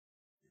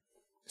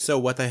So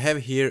what I have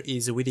here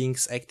is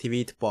Withings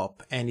Activite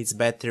Pop and its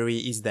battery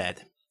is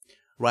dead.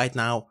 Right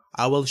now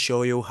I will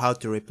show you how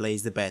to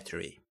replace the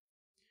battery.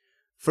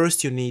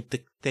 First you need to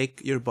take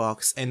your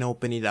box and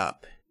open it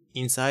up.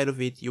 Inside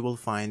of it you will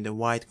find a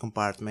white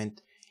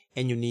compartment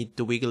and you need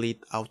to wiggle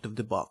it out of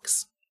the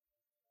box.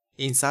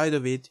 Inside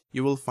of it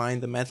you will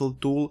find a metal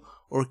tool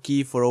or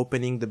key for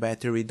opening the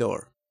battery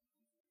door.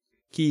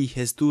 Key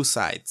has two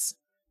sides.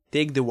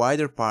 Take the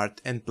wider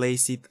part and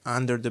place it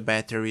under the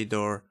battery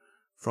door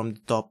from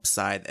the top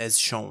side as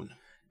shown.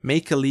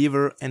 Make a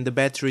lever and the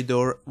battery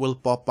door will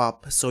pop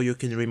up so you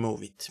can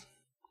remove it.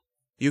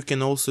 You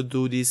can also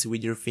do this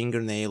with your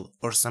fingernail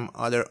or some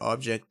other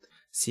object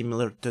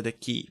similar to the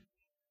key.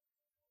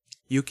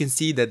 You can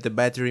see that the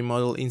battery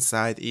model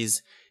inside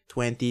is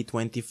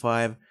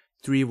 2025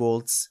 3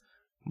 volts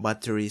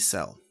battery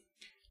cell.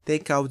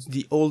 Take out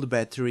the old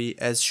battery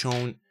as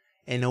shown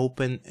and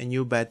open a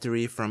new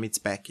battery from its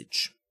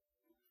package.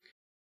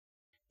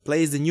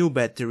 Place the new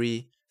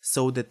battery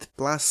so that the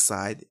plus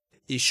side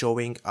is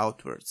showing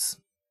outwards.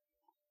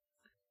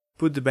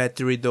 Put the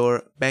battery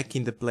door back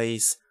into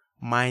place,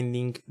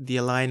 minding the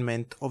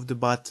alignment of the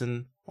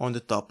button on the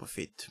top of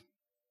it.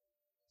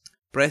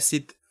 Press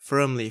it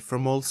firmly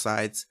from all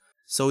sides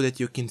so that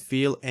you can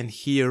feel and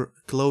hear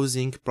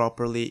closing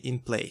properly in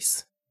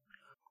place.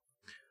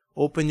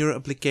 Open your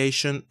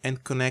application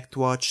and connect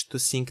watch to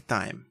sync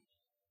time.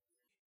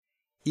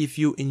 If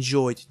you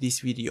enjoyed this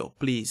video,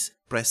 please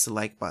press the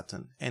like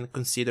button and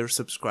consider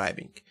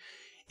subscribing.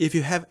 If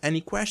you have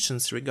any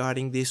questions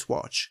regarding this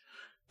watch,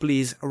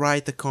 please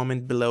write a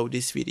comment below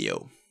this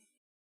video.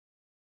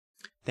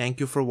 Thank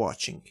you for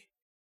watching.